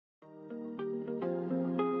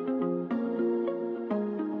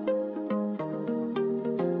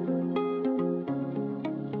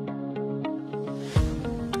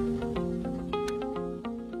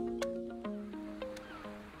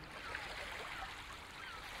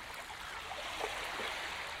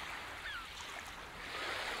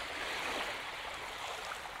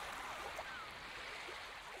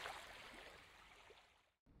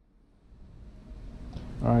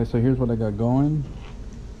Alright, so here's what I got going.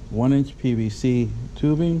 1-inch PVC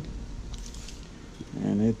tubing,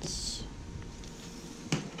 and it's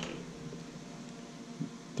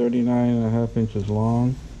 39.5 inches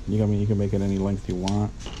long. You can make it any length you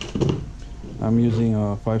want. I'm using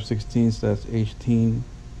a 5/16, that's 18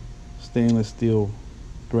 stainless steel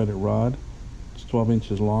threaded rod. It's 12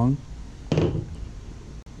 inches long.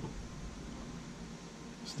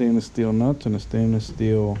 Stainless steel nuts and a stainless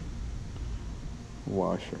steel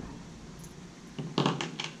washer.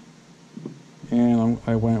 And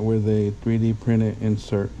I went with a 3D printed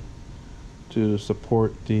insert to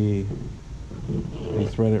support the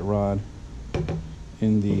threaded rod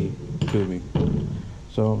in the tubing.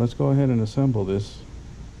 So let's go ahead and assemble this.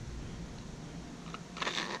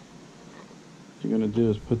 What you're going to do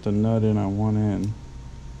is put the nut in on one end.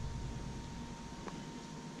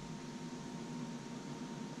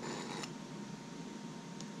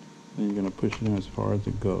 Then you're going to push it in as far as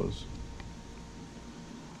it goes.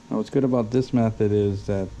 Now what's good about this method is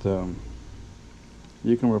that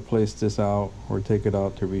you can replace this out or take it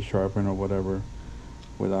out to resharpen or whatever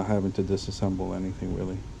without having to disassemble anything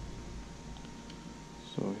really.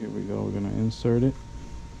 So here we go, we're going to insert it.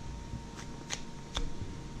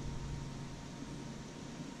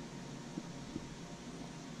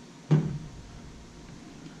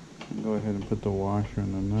 And go ahead and put the washer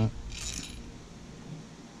in the nut.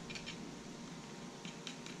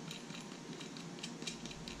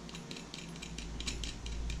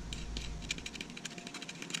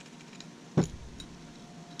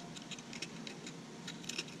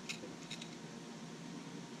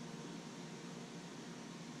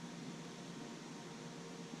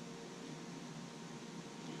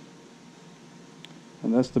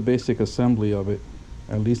 And that's the basic assembly of it,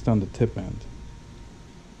 at least on the tip end.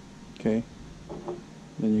 Okay,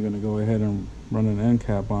 then you're going to go ahead and run an end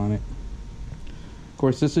cap on it. Of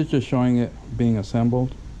course, this is just showing it being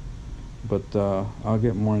assembled, but I'll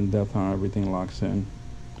get more in depth on how everything locks in.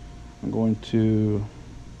 I'm going to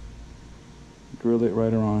drill it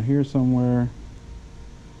right around here somewhere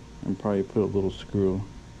and probably put a little screw,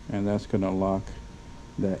 and that's going to lock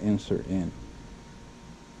that insert in.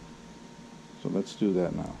 So let's do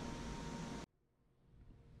that now.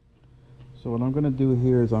 So what I'm going to do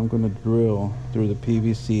here is I'm going to drill through the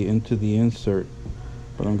PVC into the insert,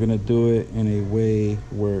 but I'm going to do it in a way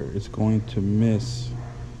where it's going to miss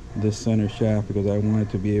this center shaft because I want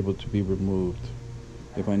it to be able to be removed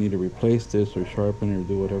if I need to replace this or sharpen it or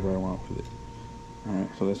do whatever I want with it. Alright,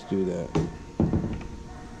 so let's do that.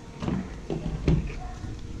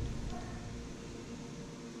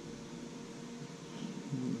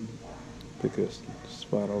 Pick a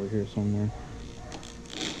spot over here somewhere.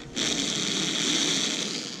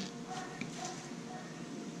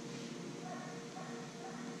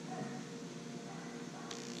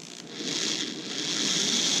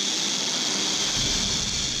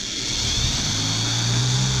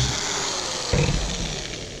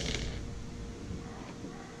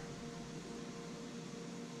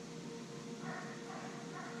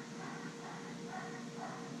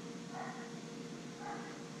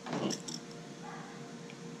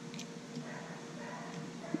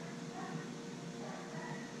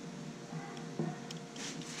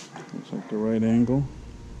 Looks like the right angle.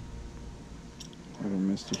 I haven't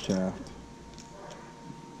missed the shaft.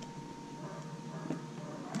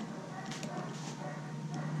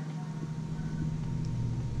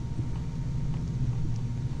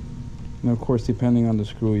 Now, of course, depending on the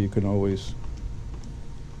screw, you can always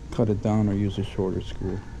cut it down or use a shorter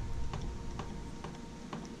screw.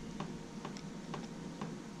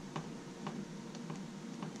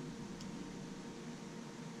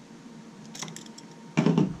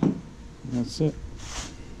 That's it.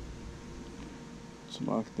 It's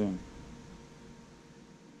locked in.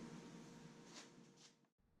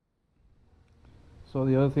 So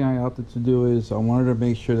the other thing I opted to do is I wanted to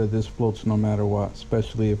make sure that this floats no matter what,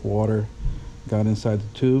 especially if water got inside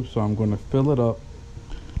the tube. So I'm going to fill it up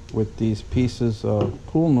with these pieces of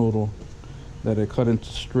pool noodle that are cut into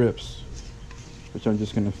strips, which I'm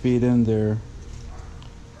just going to feed in there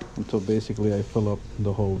until basically I fill up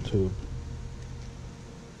the whole tube.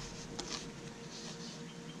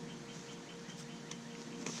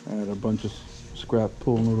 I had a bunch of scrap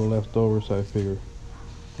pool noodle left over, so I figured,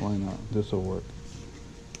 why not? This will work.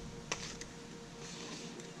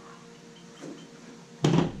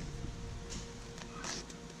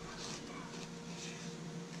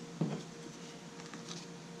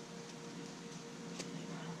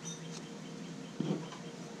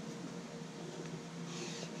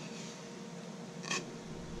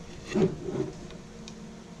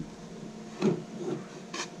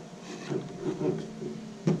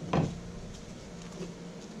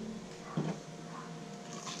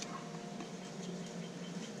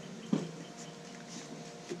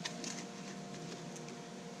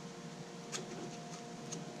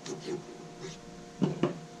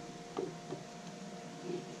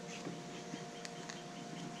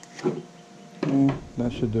 And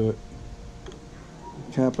that should do it.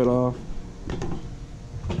 Cap it off.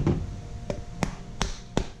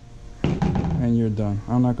 And you're done.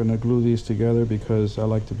 I'm not going to glue these together because I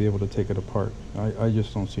like to be able to take it apart. I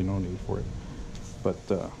just don't see no need for it. But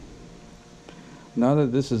now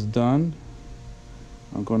that this is done,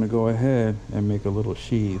 I'm going to go ahead and make a little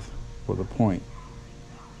sheath for the point.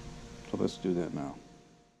 So let's do that now.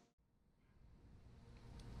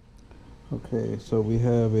 Okay, so we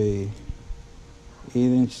have a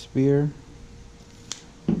 8-inch spear.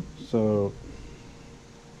 So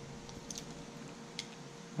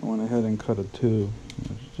I went ahead and cut a tube,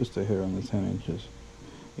 just a hair on the 10 inches.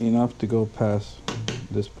 Enough to go past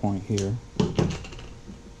this point here.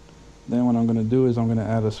 Then what I'm going to do is I'm going to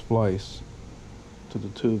add a splice to the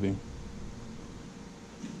tubing.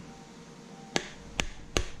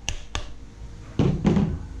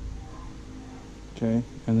 Okay,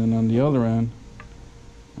 and then on the other end,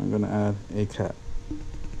 I'm going to add a cap.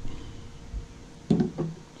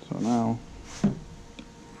 So now,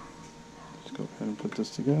 let's go ahead and put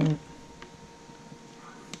this together.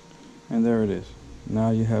 And there it is.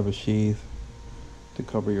 Now you have a sheath to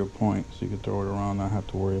cover your point, so you can throw it around, not have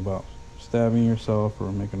to worry about stabbing yourself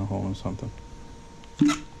or making a hole in something.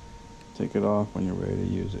 Take it off when you're ready to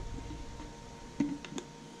use it.